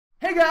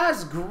Hey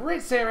guys,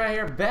 great Sam right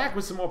here, back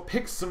with some more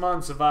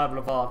Pixelmon Survival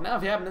Evolved. Now,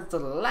 if you haven't listened to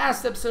the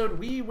last episode,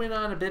 we went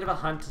on a bit of a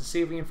hunt to see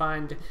if we can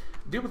find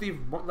duplicate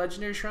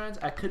legendary shrines.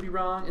 I could be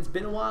wrong. It's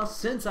been a while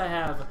since I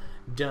have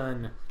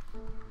done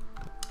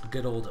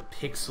good old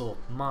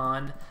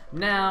Pixelmon.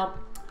 Now,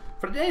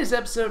 for today's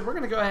episode, we're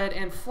going to go ahead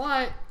and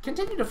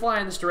continue to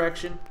fly in this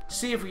direction,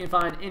 see if we can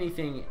find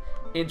anything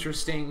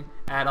interesting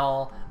at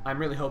all. I'm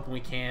really hoping we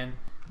can.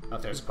 Oh,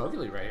 if there's a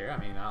Pokeleaf right here, I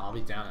mean, I'll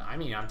be down.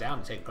 I'm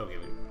down to take a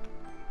Pokeleaf.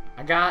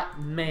 I got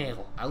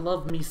mail. I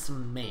love me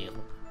some mail.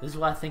 This is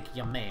what I think of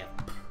your mail.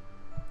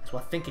 That's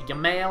what I think of your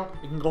mail.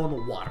 You can go in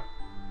the water.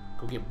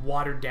 Go get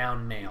watered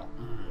down mail.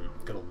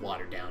 Good old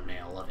watered down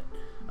mail. Love it.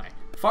 Alright.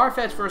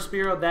 Farfetch for a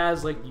Spearow, that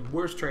is like the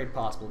worst trade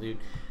possible, dude.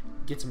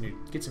 Get some new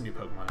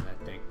Pokemon in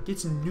that thing. Get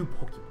some new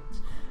Pokemons.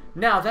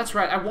 Now, that's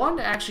right. I wanted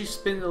to actually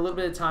spend a little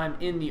bit of time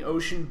in the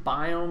ocean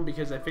biome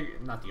because I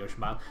figured, not the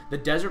ocean biome, the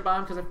desert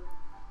biome, because I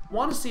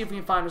want to see if we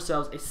can find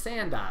ourselves a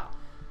Sandile.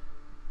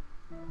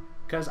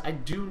 Because I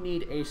do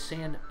need a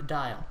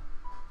Sandile.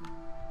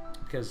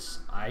 Because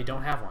I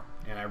don't have one.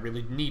 And I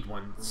really need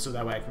one so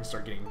that way I can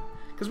start getting...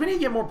 Because we need to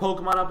get more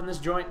Pokemon up in this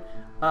joint.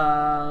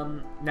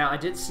 Now, I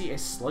did see a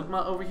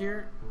Slugma over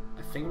here.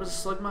 I think it was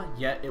a Slugma.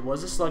 Yeah, it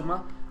was a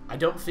Slugma. I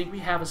don't think we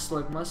have a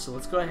Slugma, so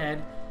let's go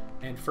ahead.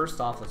 And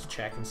first off, let's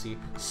check and see.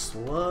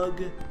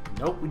 Slug...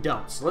 Nope, we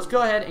don't. So let's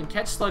go ahead and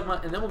catch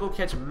Slugma, and then we'll go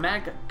catch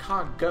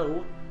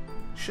Magcago.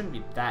 Shouldn't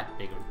be that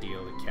big of a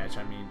deal to catch.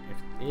 I mean, if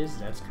it is,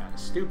 that's kind of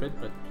stupid,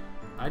 but...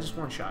 I just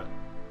one-shot it.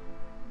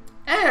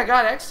 Hey, I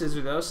got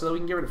X-Scissor, though, so that we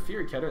can get rid of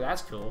Fury Cutter.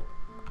 That's cool.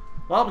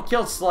 Well, we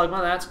killed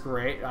Slugma. That's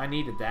great. I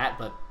needed that,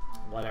 but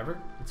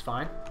whatever. It's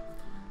fine.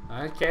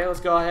 Okay, let's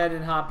go ahead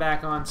and hop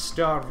back on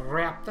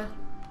Staraptor.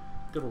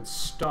 Good old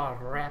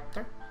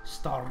Staraptor.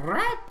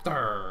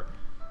 Staraptor!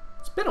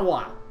 It's been a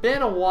while.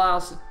 Been a while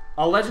since...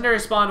 A legendary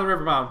spawn to the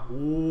river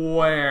biome.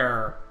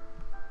 Where?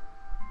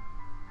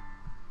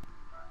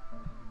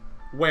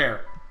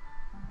 Where?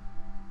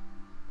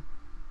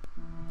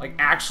 Like,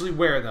 actually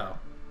where, though?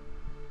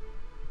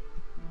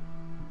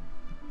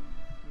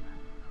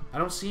 I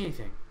don't see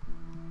anything.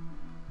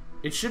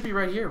 It should be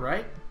right here,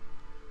 right?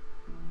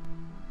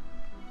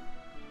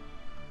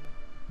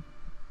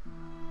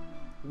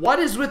 What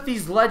is with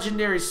these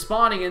legendaries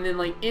spawning and then,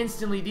 like,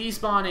 instantly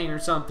despawning or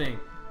something?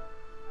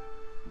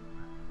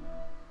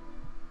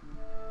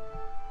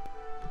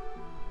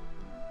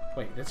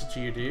 Wait, that's a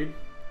Geodude.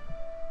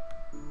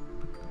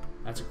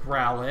 That's a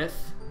Growlithe.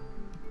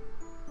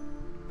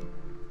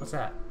 What's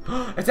that?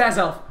 It's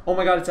Azelf! Oh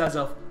my god, it's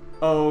Azelf.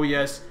 Oh,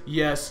 yes,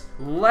 yes.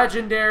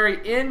 Legendary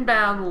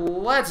inbound.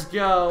 Let's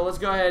go. Let's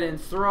go ahead and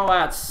throw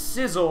out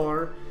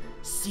Scizor.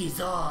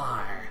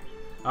 Scizor.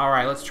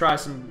 Alright, let's try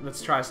some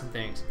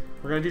things.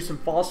 We're gonna do some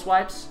false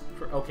swipes.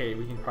 Okay,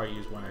 we can probably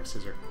use one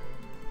X-Scissor.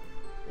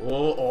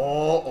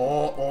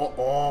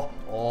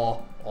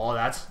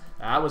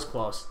 That was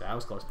close. That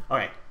was close.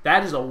 Okay,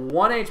 that is a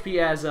 1 HP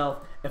Azelf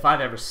if I've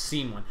ever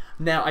seen one.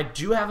 Now, I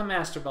do have a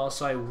Master Ball,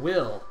 so I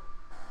will...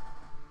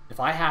 If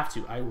I have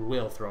to, I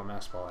will throw a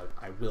Master Ball at it.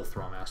 I will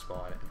throw a Master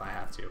Ball at it if I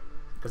have to.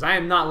 Because I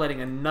am not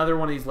letting another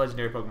one of these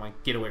legendary Pokemon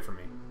get away from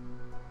me.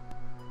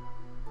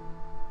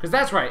 Because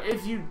that's right.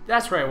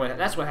 That's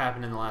what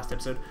happened in the last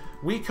episode.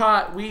 We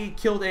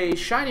killed a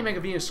shiny Mega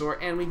Venusaur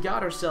and we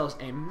got ourselves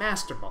a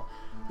Master Ball,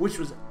 which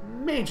was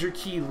major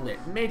key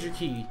lit. Major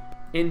key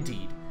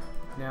indeed.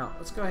 Now,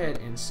 let's go ahead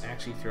and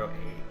actually throw a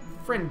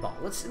friend ball.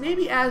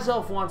 Maybe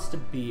Azelf wants to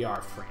be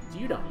our friend.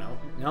 You don't know.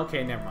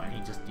 Okay, never mind. He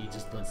just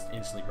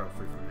instantly broke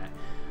free from that.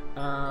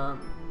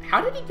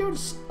 How did he go to...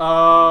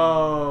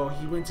 Oh,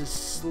 he went to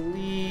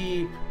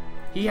sleep.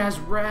 He has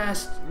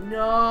rest.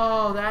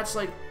 No, that's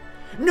like...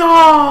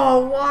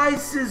 No! Why,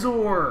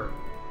 Scizor?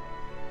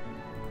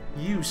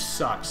 You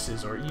suck,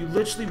 Scizor. You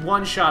literally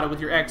one-shot it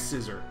with your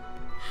X-Scissor.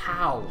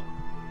 How?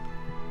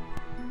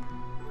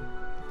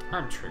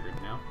 I'm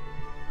triggered now.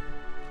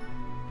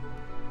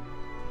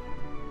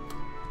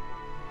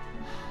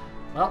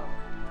 Well,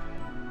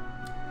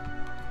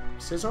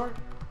 Scizor,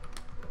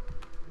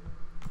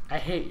 I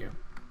hate you.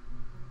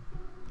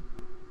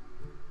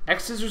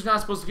 X-Scissor's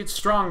not supposed to get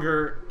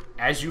stronger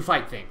as you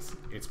fight things.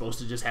 It's supposed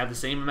to just have the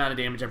same amount of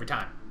damage every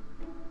time.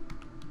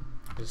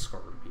 There's a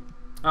Scorpion repeat.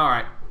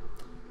 Alright.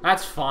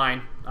 That's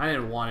fine. I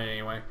didn't want it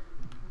anyway.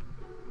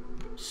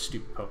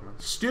 Stupid Pokemon.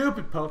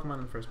 Stupid Pokemon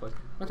in the first place.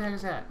 What the heck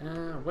is that?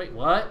 Wait,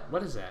 what?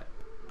 What is that?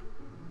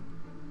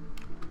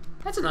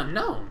 That's an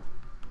unknown.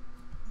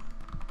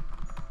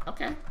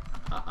 Okay.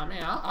 I mean,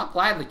 I'll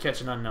gladly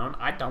catch an unknown.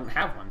 I don't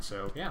have one,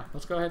 so yeah.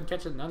 Let's go ahead and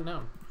catch an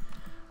unknown.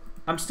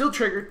 I'm still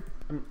triggered.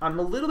 I'm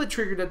a little bit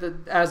triggered at the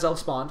Azelf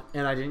spawned,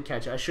 and I didn't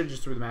catch it. I should have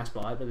just threw the Master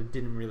Ball out, but I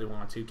didn't really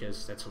want to,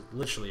 because that's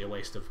literally a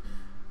waste of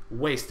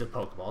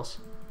Pokeballs.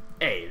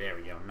 Hey, there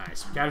we go.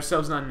 Nice. We got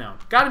ourselves an unknown.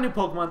 Got a new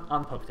Pokemon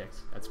on the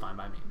Pokedex. That's fine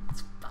by me.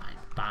 That's fine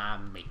by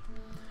me.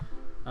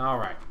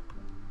 Alright.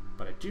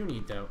 What I do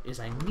need, though, is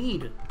I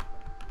need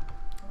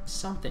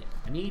something.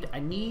 I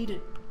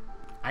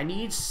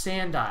need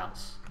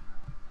Sandiles.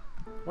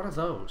 What are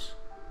those?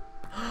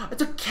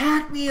 It's a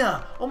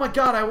Cacnea! Oh my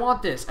god, I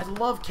want this. I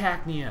love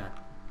Cacnea.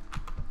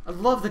 I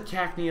love the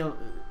Cacnea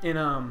in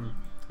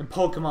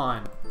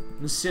Pokemon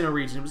in the Sinnoh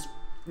region. It was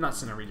not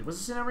Sinnoh region.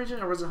 Was it Sinnoh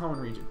region or was it Hoenn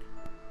region?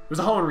 It was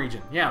a Hoenn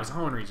region. Yeah, it was a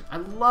Hoenn region. I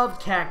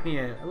loved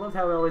Cacnea. I loved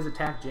how it always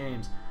attacked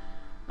James.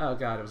 Oh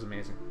god, it was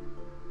amazing.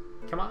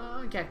 Come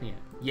on, Cacnea.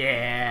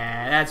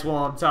 Yeah, that's what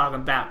I'm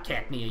talking about,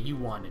 Cacnea. You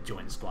wanted to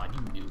join the squad.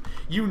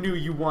 You knew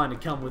you wanted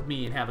to come with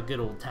me and have a good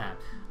old time.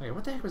 Okay,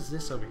 what the heck was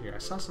this over here? I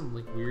saw some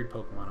like weird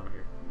Pokemon over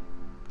here.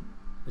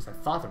 At least I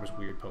thought there was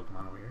weird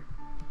Pokemon over here.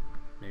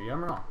 Maybe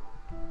I'm wrong.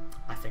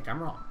 I think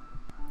I'm wrong.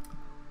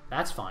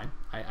 That's fine.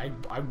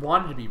 I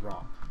wanted to be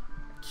wrong.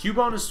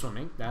 Cubone is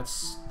swimming.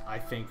 That's, I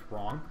think,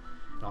 wrong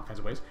in all kinds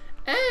of ways.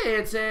 Hey,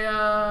 it's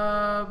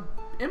a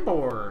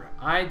Imbor.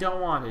 I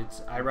don't want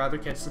it. I'd rather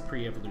catch the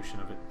pre-evolution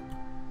of it.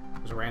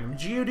 There's a random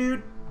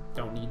Geodude.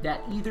 Don't need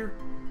that either.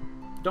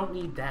 Don't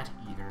need that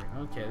either.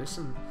 Okay, there's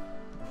some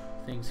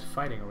things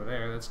fighting over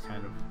there. That's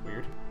kind of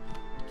weird.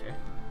 Okay.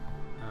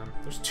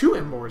 There's two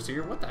Imbors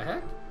here. What the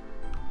heck?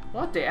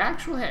 What the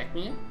actual heck,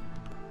 man?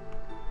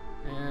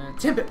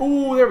 Timpig.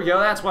 Oh, there we go.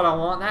 That's what I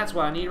want. That's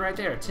what I need right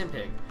there.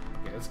 Timpig.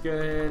 Okay, let's go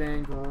ahead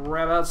and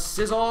grab out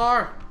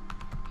Scizor.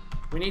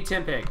 We need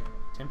Timpig.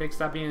 Timpig,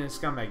 stop being a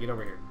scumbag. Get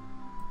over here.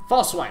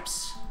 False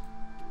swipes.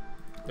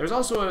 There's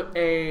also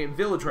a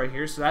village right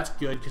here, so that's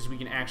good because we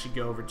can actually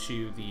go over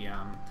to the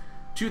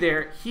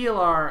there, heal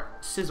our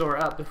Scizor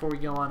up before we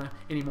go on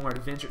any more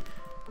adventure.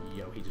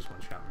 Yo, he just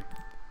one-shot me.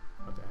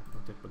 What the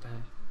heck? What the heck?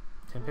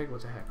 Timpig?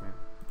 What the heck, man?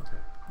 What the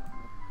heck?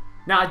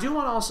 Now, I do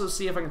want to also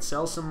see if I can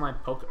sell some of my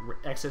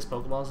excess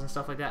Pokeballs and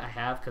stuff like that I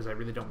have, because I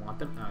really don't want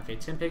them. Okay,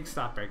 Timpig,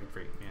 stop breaking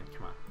free. Man,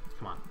 come on.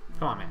 Come on.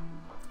 Come on, man.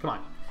 Come on.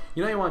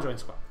 You know you want to join the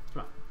squad.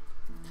 Come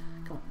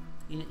on. Come on.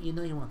 You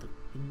know you want to.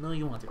 You know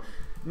you want to.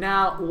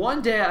 Now,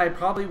 one day I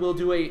probably will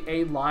do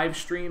a live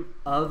stream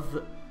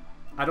of,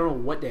 I don't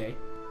know what day,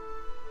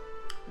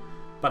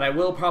 but I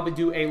will probably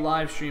do a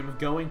live stream of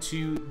going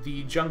to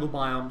the jungle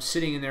biome,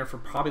 sitting in there for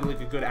probably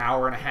like a good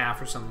hour and a half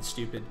or something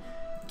stupid,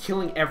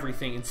 killing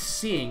everything and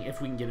seeing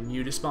if we can get a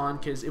Mew to spawn.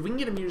 Because if we can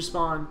get a Mew to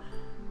spawn,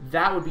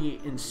 that would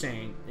be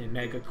insane in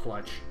Mega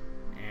Clutch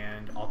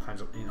and in all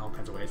kinds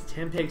of ways.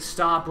 Timpig,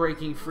 stop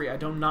breaking free. I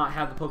do not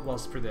have the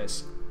Pokeballs for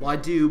this. Well, I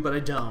do, but I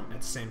don't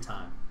at the same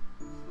time.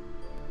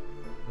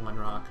 1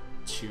 rock,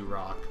 2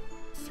 rock,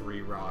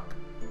 3 rock,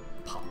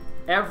 pop.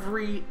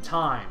 Every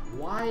time.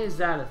 Why is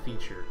that a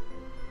feature?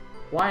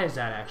 Why is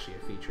that actually a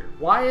feature?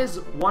 Why is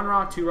 1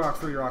 rock, 2 rock,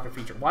 3 rock a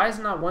feature? Why is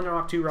it not 1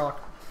 rock, 2 rock,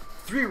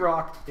 3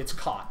 rock, it's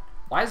caught?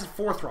 Why is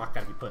the 4th rock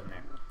gotta be put in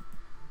there?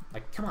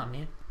 Like, come on,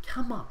 man.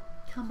 Come on.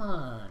 Come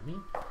on,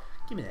 man.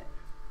 Give me that.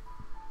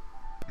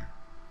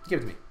 Give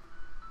it to me.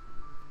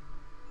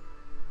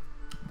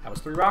 That was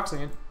 3 rocks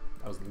again.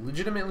 That was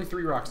legitimately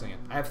 3 rocks again.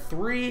 I have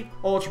 3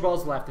 Ultra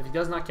Balls left. If he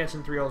does not catch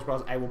in 3 Ultra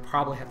Balls, I will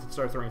probably have to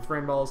start throwing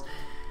Friend Balls.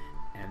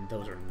 And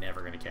those are never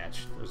going to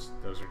catch. Those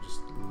are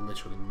just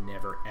literally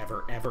never,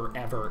 ever, ever,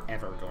 ever,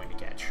 ever going to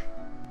catch.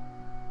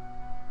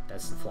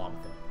 That's the flaw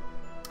with them.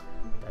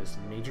 That is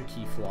the major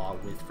key flaw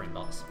with Friend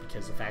Balls.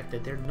 Because the fact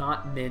that they're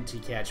not meant to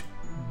catch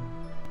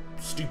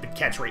stupid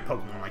catch rate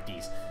Pokemon like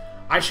these.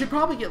 I should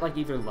probably get like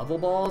either level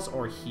balls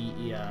or okay,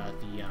 yeah,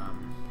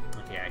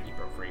 he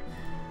broke free.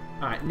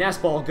 Alright,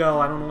 Nest Ball, go.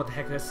 I don't know what the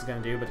heck this is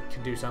going to do, but it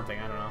can do something.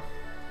 I don't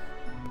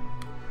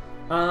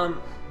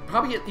know.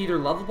 Probably get either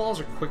level balls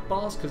or quick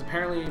balls, because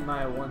apparently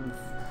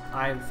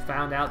I've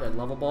found out that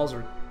level balls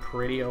are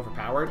pretty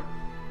overpowered.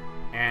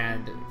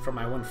 And from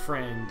my one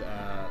friend,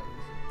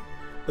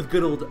 the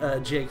good old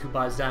Jake, who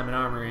buys Diamond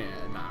Armor,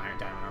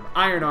 not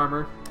Iron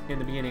Armor in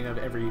the beginning of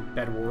every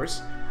Bed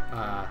Wars,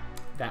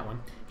 that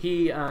one,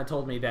 he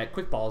told me that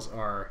quick balls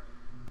are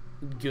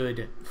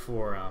good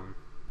for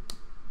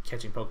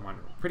catching Pokemon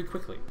pretty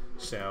quickly.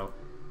 So,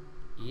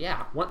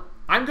 yeah,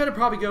 I'm going to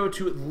probably go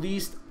to at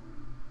least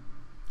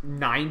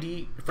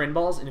 90 Friend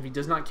Balls, and if he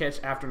does not catch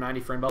after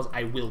 90 Friend Balls,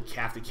 I will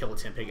have to kill a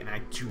Timpig, and I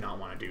do not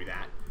want to do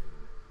that.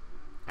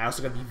 I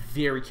also got to be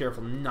very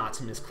careful not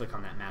to misclick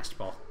on that Master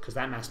Ball, because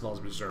that Master Ball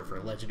is reserved for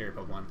a legendary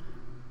Pokemon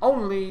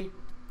only.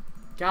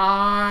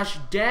 Gosh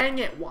dang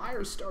it, why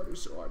are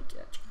starters so hard to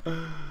catch?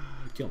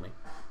 Kill me.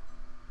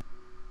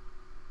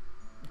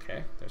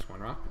 Okay, there's 1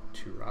 rock,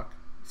 2 rock,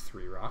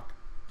 3 rock.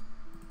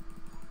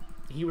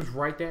 He was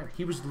right there.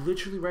 He was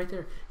literally right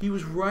there. He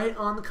was right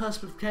on the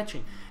cusp of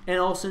catching. And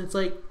all of a sudden it's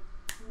like,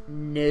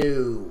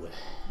 no.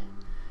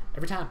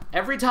 Every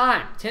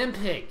time,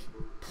 Timpig,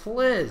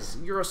 please,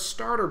 you're a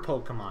starter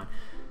Pokemon.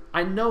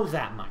 I know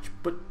that much,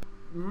 but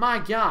my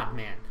god,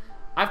 man.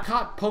 I've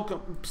caught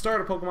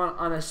starter Pokemon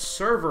on a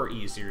server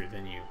easier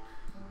than you.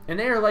 And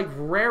they are like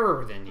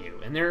rarer than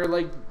you. And they're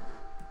like,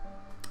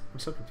 I'm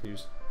so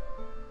confused.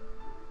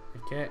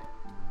 Okay.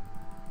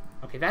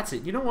 Okay, that's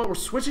it. You know what? We're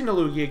switching to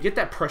Lugia. Get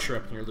that pressure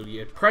up in your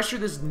Lugia. Pressure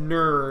this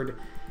nerd.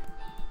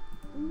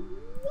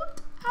 What?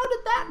 How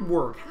did that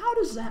work? How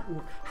does that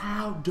work?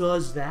 How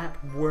does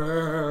that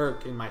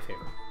work? In my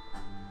favor.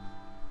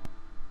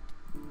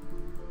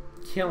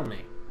 Kill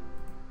me.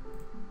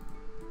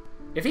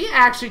 If he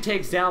actually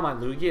takes down my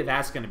Lugia,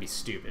 that's going to be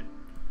stupid.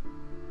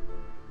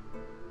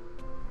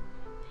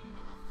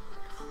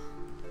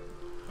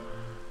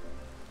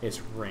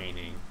 It's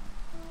raining.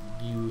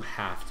 You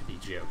have to be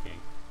joking.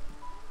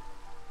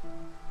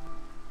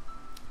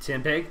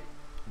 Timpig.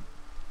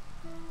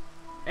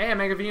 Hey, a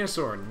Mega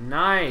Venusaur.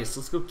 Nice.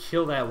 Let's go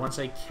kill that once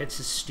I catch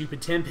this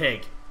stupid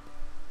Timpig.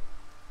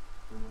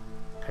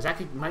 Because I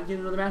might get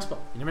another Master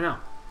Ball. You never know.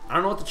 I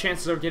don't know what the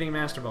chances of getting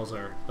Master Balls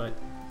are, but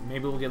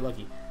maybe we'll get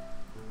lucky.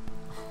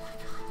 Oh my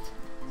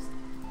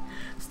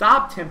god.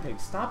 Stop, Timpig.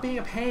 Stop being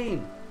a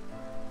pain.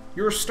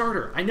 You're a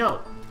starter. I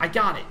know. I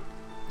got it.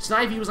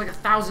 Snivy was like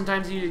 1,000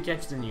 times easier to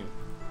catch than you.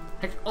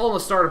 Heck, all the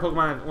starter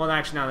Pokemon... Well,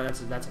 actually, no,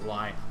 that's a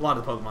lie. A lot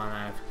of the Pokemon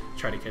I've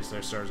tried to catch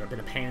their starters have been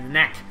a pain in the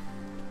neck.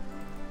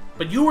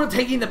 But you were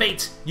taking the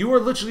bait. You were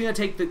literally going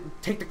to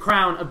take the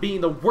crown of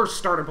being the worst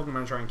starter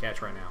Pokemon to try and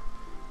catch right now.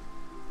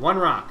 1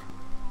 rock.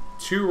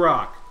 2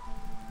 rock.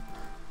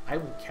 I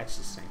will catch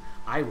this thing.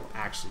 I will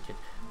actually catch...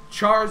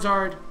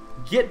 Charizard,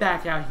 get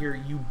back out here,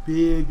 you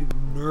big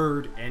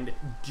nerd, and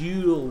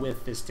deal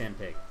with this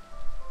Timpig.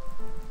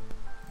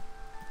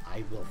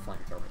 I will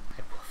flamethrower it.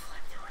 I will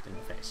flamethrower it in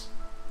the face.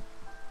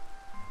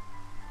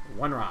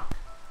 1 rock.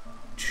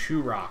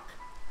 2 rock.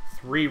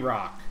 3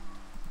 rock.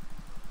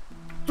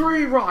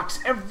 3 rocks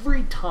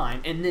every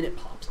time, and then it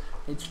pops.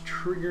 It's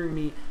triggering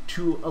me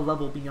to a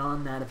level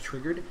beyond that of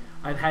triggered.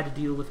 I've had to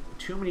deal with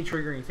too many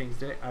triggering things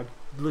today. I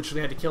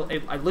literally had to kill...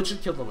 I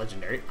literally killed the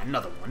legendary.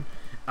 Another one.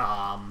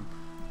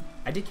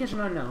 I did catch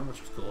an unknown,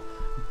 which was cool.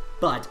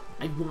 But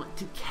I want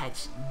to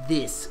catch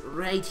this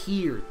right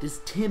here. This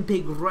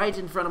Timpig right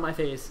in front of my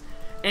face.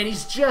 And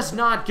he's just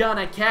not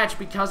gonna catch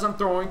because I'm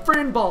throwing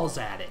friend balls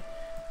at it.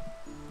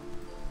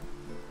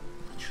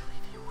 Literally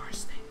the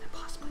worst thing to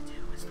possibly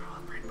do is throw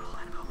a friend ball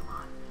at a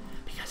Pokemon.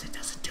 Because it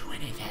doesn't do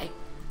anything.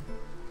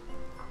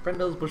 Friend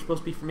balls were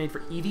supposed to be made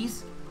for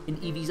EVs and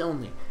EVs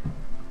only.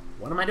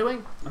 What am I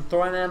doing? I'm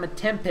throwing them a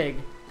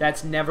Timpig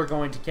that's never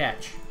going to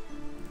catch.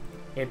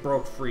 It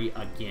broke free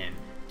again.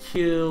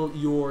 Kill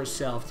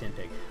yourself,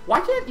 Timpig.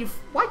 Why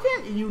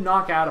can't you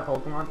knock out a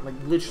Pokemon, like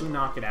literally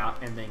knock it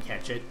out and then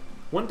catch it?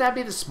 Wouldn't that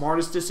be the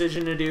smartest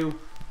decision to do?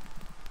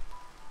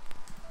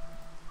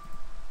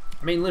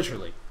 I mean,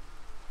 literally.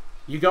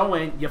 You go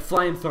in, you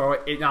flamethrow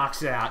it, it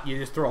knocks it out, you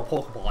just throw a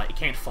Pokeball at it, it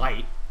can't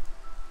fight.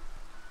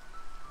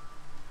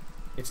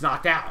 It's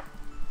knocked out.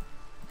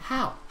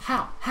 How?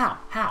 How? How?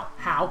 How?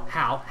 How?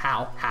 How?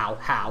 How? How?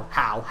 How?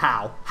 How?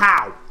 How?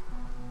 How?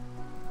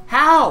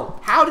 How?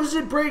 How does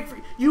it break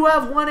free? You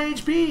have 1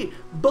 HP!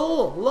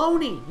 Bull!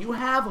 Loney! You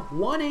have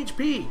 1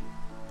 HP!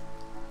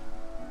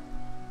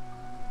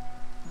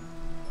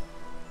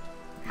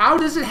 How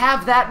does it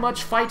have that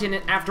much fight in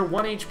it after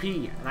 1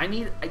 HP? And I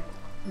need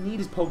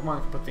his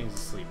Pokemon to put things to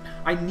sleep.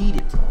 I need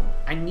it.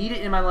 I need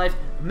it in my life.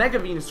 Mega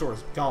Venusaur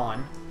is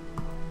gone.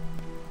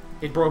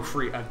 It broke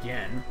free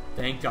again.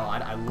 Thank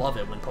God. I love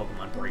it when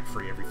Pokemon break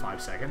free every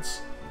 5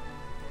 seconds.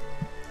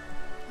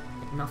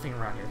 Like nothing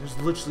around here. There's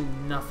literally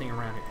nothing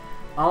around here.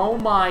 Oh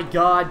my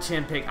God,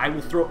 Timpig. I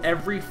will throw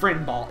every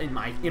friend ball in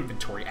my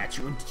inventory at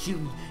you until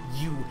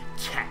you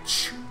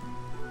catch.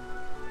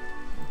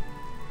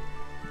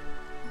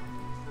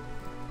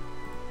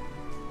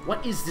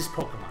 What is this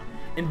Pokemon?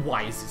 And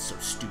why is it so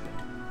stupid?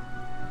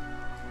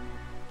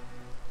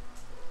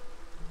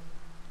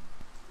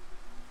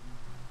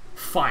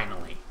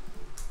 Finally.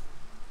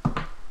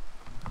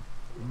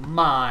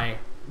 My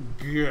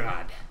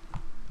God.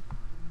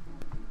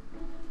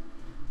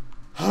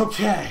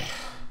 Okay.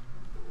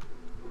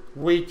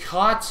 We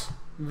caught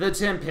the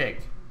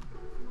Timpig.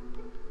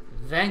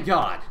 Thank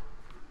God.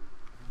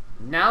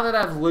 Now that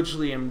I've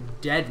literally am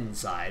dead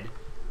inside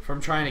from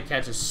trying to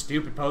catch a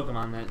stupid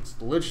Pokemon that's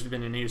literally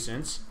been a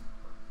nuisance,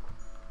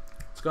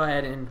 let's go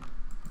ahead and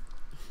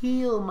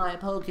heal my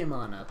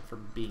Pokemon up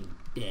from being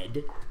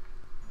dead.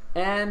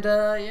 And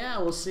yeah,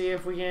 we'll see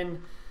if we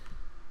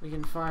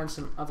can find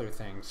some other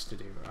things to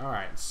do.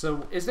 Alright,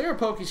 so is there a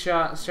Poke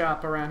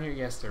shop around here?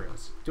 Yes, there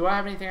is. Do I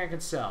have anything I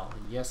can sell?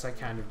 Yes, I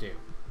kind of do.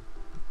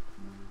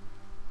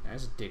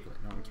 There's a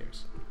Diglett. No one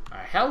cares.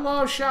 Alright,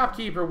 hello,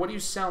 shopkeeper. What are you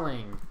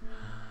selling?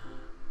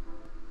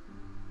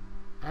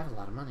 I have a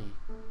lot of money.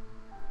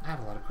 I have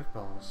a lot of quick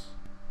balls.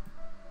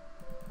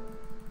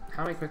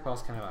 How many quick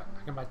balls can I buy?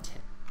 I can buy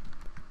 10.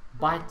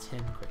 Buy 10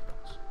 quick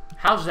balls.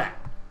 How's that?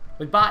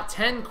 We bought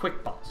 10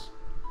 quick balls.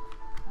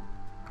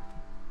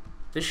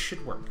 This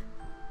should work.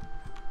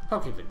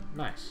 Pokefood.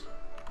 Nice.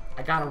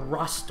 I got a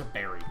Rasta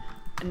Berry.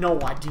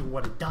 No idea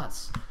what it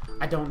does.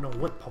 I don't know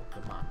what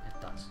Pokemon it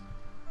does.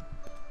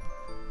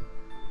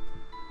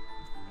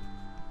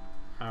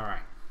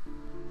 Alright.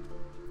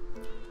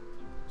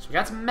 So we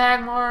got some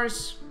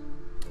Magmars.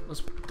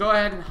 Let's go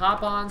ahead and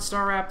hop on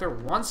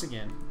Staraptor once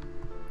again.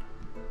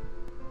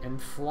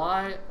 And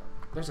fly.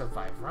 There's a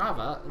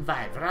Vibrava.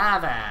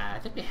 I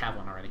think we have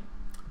one already.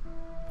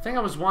 I think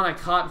it was one I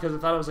caught because I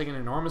thought it was like an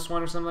enormous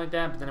one or something like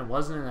that, but then it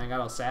wasn't and I got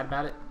all sad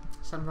about it.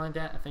 Something like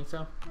that, I think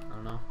so. I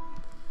don't know.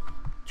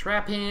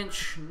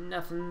 Trapinch,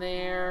 nothing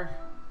there.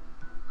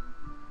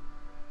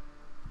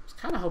 I was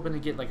kind of hoping to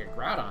get like a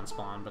Groudon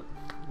spawn, but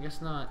I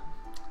guess not.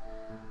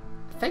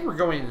 I think we're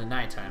going into the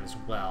nighttime as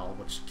well,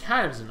 which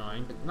kind of is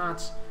annoying, but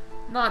not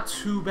Not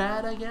too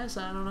bad, I guess.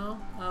 I don't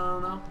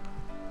know.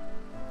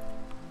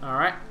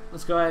 Alright,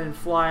 let's go ahead and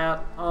fly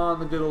out on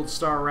the good old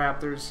Star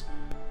Raptors.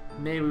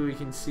 Maybe we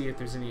can see if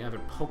there's any other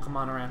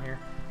Pokemon around here.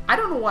 I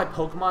don't know why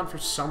Pokemon, for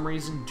some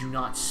reason, do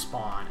not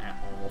spawn at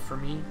all for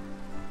me.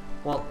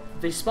 Well,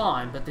 they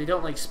spawn, but they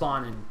don't, like,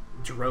 spawn in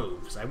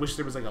droves. I wish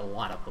there was, like, a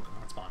lot of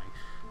Pokemon spawning.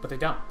 But they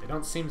don't. They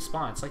don't seem to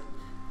spawn.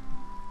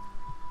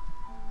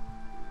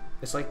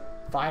 It's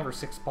like 5 or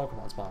 6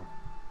 Pokemon spawn.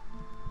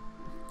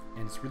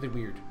 And it's really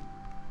weird.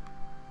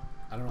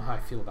 I don't know how I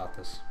feel about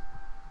this.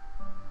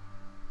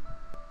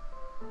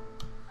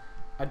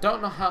 I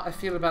don't know how I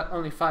feel about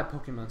only 5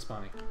 Pokemon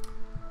spawning.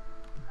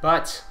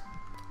 But,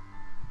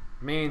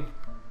 I mean,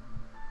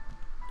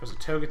 there's a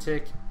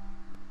Togetic. Is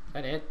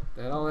that it?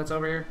 Is that all that's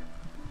over here?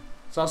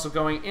 It's also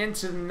going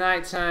into the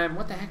nighttime.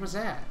 What the heck was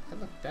that?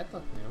 That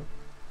looked new.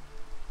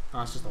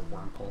 Oh, it's just a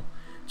Wurmple.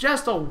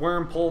 Just a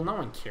Wurmple. No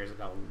one cares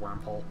about a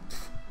Wurmple.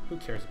 Who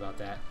cares about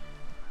that?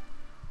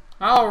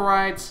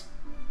 Alright.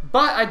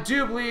 But I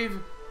do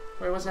believe...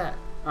 Wait, what's that?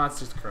 Oh, it's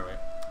just a Curlia.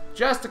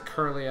 Just a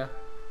Curlia.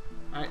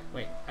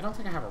 Wait, I don't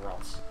think I have a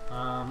Ralts.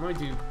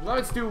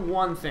 Let's do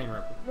one thing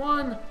real quick.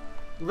 One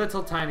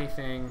little tiny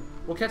thing.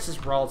 We'll catch this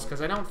Ralts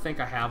because I don't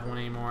think I have one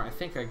anymore. I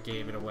think I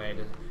gave it away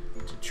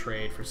to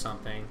trade for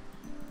something.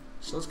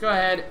 So let's go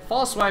ahead,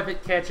 false swipe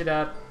it, catch it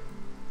up,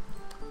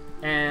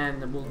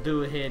 and we'll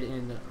do ahead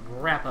and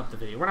wrap up the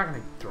video. We're not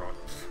gonna throw it.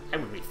 I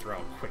would really throw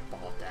a quick ball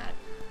at that.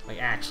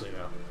 Like actually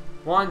though.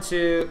 1,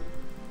 2.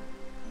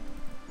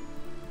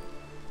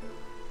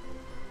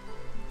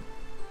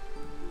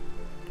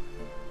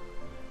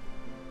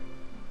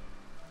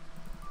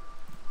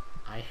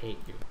 I hate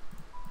you.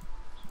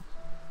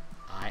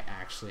 I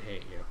actually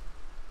hate you.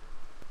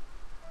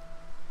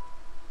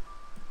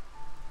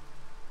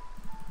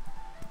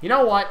 You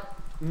know what?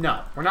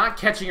 No, we're not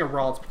catching a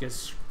Ralts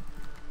because...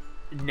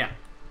 No.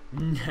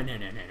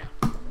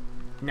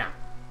 No.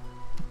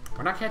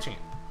 We're not catching it.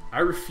 I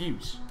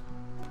refuse.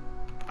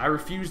 I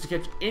refuse to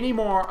catch any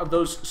more of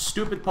those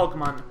stupid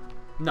Pokemon.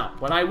 No,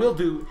 what I will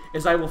do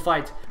is I will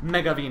fight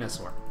Mega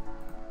Venusaur.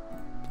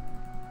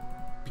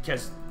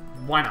 Because,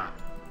 why not?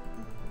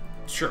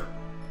 Sure.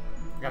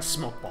 I got a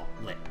smoke ball.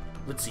 Lit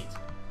scenes.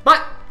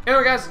 But,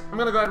 anyway guys, I'm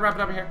going to go ahead and wrap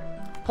it up here.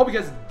 Hope you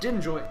guys did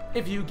enjoy.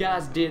 If you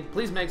guys did,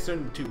 please make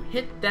certain to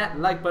hit that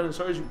like button as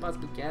hard as you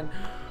possibly can.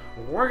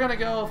 We're going to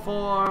go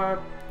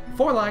for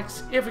 4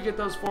 likes. If we get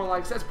those 4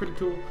 likes, that's pretty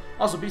cool.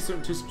 Also, be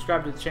certain to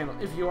subscribe to the channel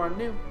if you are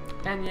new.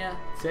 And yeah,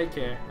 take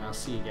care. And I'll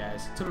see you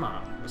guys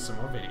tomorrow with some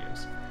more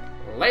videos.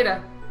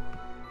 Later!